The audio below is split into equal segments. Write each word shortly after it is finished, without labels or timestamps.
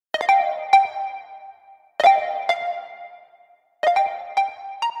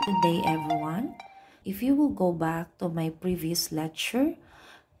Today, everyone, if you will go back to my previous lecture,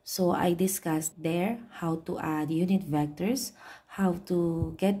 so I discussed there how to add unit vectors, how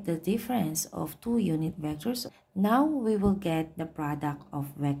to get the difference of two unit vectors. Now we will get the product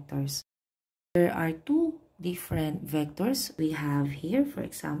of vectors. There are two different vectors we have here. For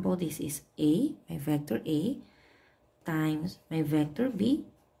example, this is A, my vector A, times my vector B.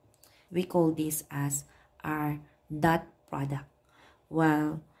 We call this as our dot product.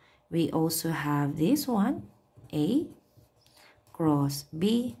 While we also have this one, A cross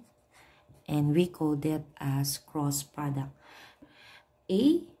B, and we call that as cross product.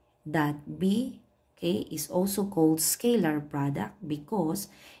 A dot B, okay, is also called scalar product because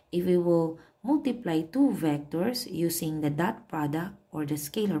if we will multiply two vectors using the dot product or the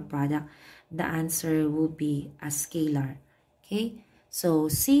scalar product, the answer will be a scalar. Okay, so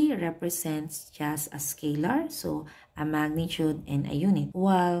C represents just a scalar, so a magnitude and a unit.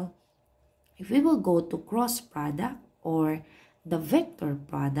 While if we will go to cross product or the vector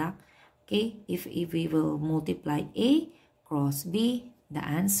product, okay, if we will multiply A cross B, the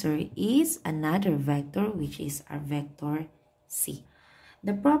answer is another vector, which is our vector C.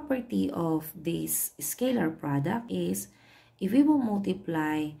 The property of this scalar product is if we will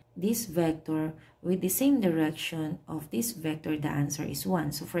multiply this vector with the same direction of this vector, the answer is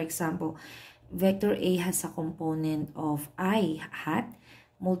 1. So for example, vector A has a component of I hat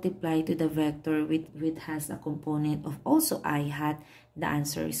multiplied to the vector which has a component of also I hat, the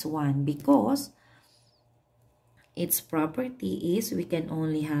answer is 1 because its property is we can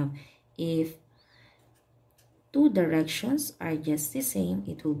only have if two directions are just the same,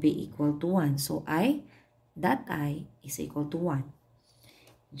 it will be equal to 1. So I dot I is equal to 1.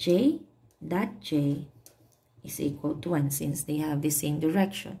 J dot J is equal to 1 since they have the same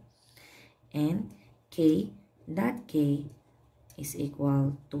direction. And K dot K is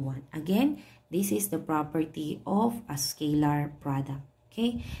equal to 1. Again, this is the property of a scalar product.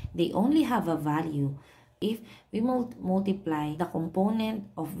 Okay, they only have a value if we multiply the component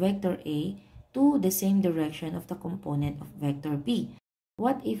of vector A to the same direction of the component of vector B.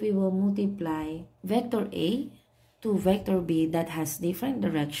 What if we will multiply vector A to vector B that has different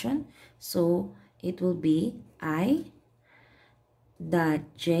direction? So it will be I dot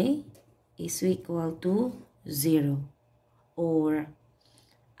J is equal to 0. Or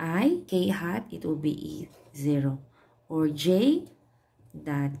I K hat, it will be 0. Or J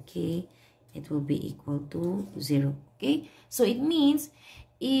dot K, it will be equal to 0. Okay, so it means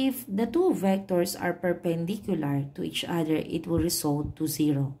if the two vectors are perpendicular to each other, it will result to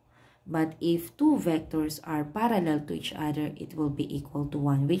 0. But if two vectors are parallel to each other, it will be equal to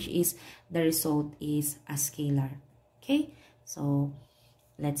 1, which is the result is a scalar. Okay, so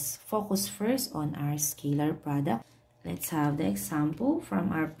let's focus first on our scalar product. Let's have the example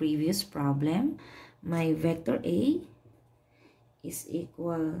from our previous problem. My vector A is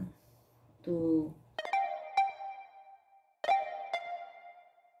equal to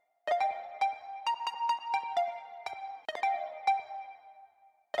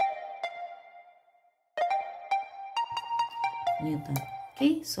Newton.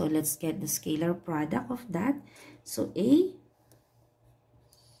 Okay, so let's get the scalar product of that. So A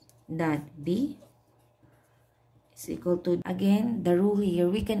dot B is equal to, again, the rule here,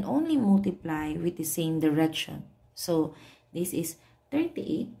 we can only multiply with the same direction. So this is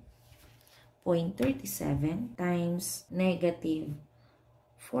 38.37 times negative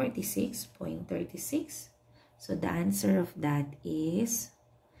 46.36. So the answer of that is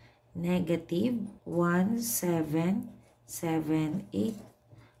negative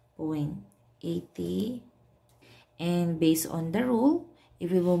 1778.80. And based on the rule, if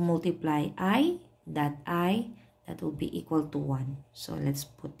we will multiply I dot I, that will be equal to 1. So let's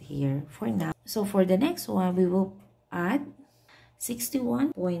put here for now. So for the next one, we will add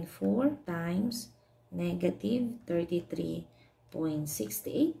 61.4 times negative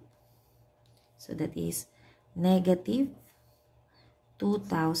 33.68. So that is negative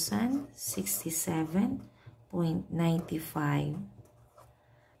 2067.95.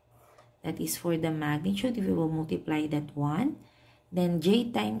 That is for the magnitude. If we will multiply that 1, then J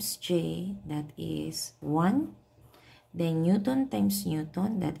times J, that is 1. Then Newton times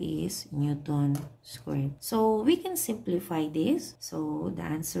Newton, that is Newton squared. So we can simplify this. So the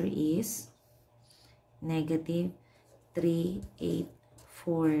answer is negative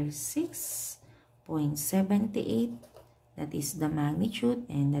 3846.78. That is the magnitude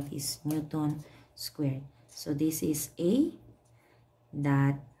and that is Newton squared. So this is A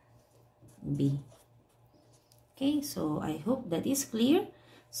dot B. Okay, so I hope that is clear.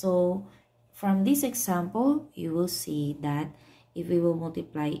 So from this example, you will see that if we will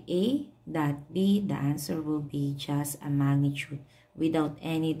multiply A dot B, the answer will be just a magnitude without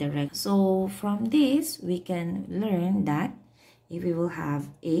any direct. So from this, we can learn that if we will have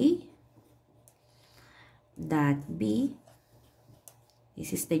A dot B,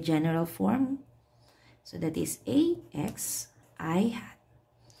 this is the general form. So that is AX I hat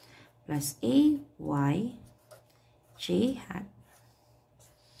plus AY J hat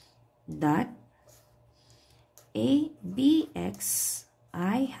dot ABX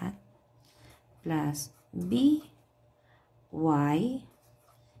I hat plus BY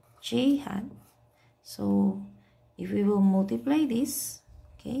J hat. So if we will multiply this,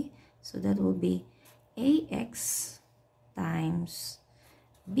 okay, so that will be AX times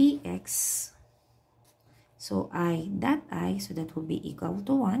BX. So I dot I, so that will be equal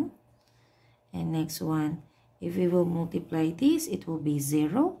to 1. And next one, if we will multiply this, it will be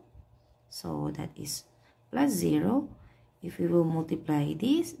 0. So that is plus 0. If we will multiply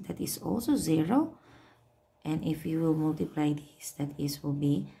this, that is also 0. And if we will multiply this, that is will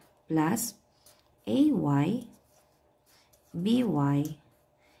be plus AY BY,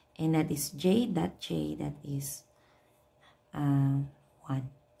 and that is J dot J, that is 1.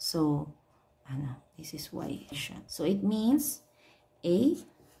 So this is Y. So it means A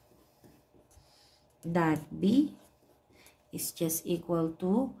dot B is just equal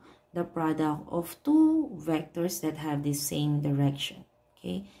to the product of two vectors that have the same direction.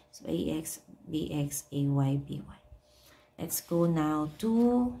 Okay, so AX, BX, AY, BY. Let's go now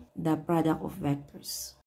to the product of vectors.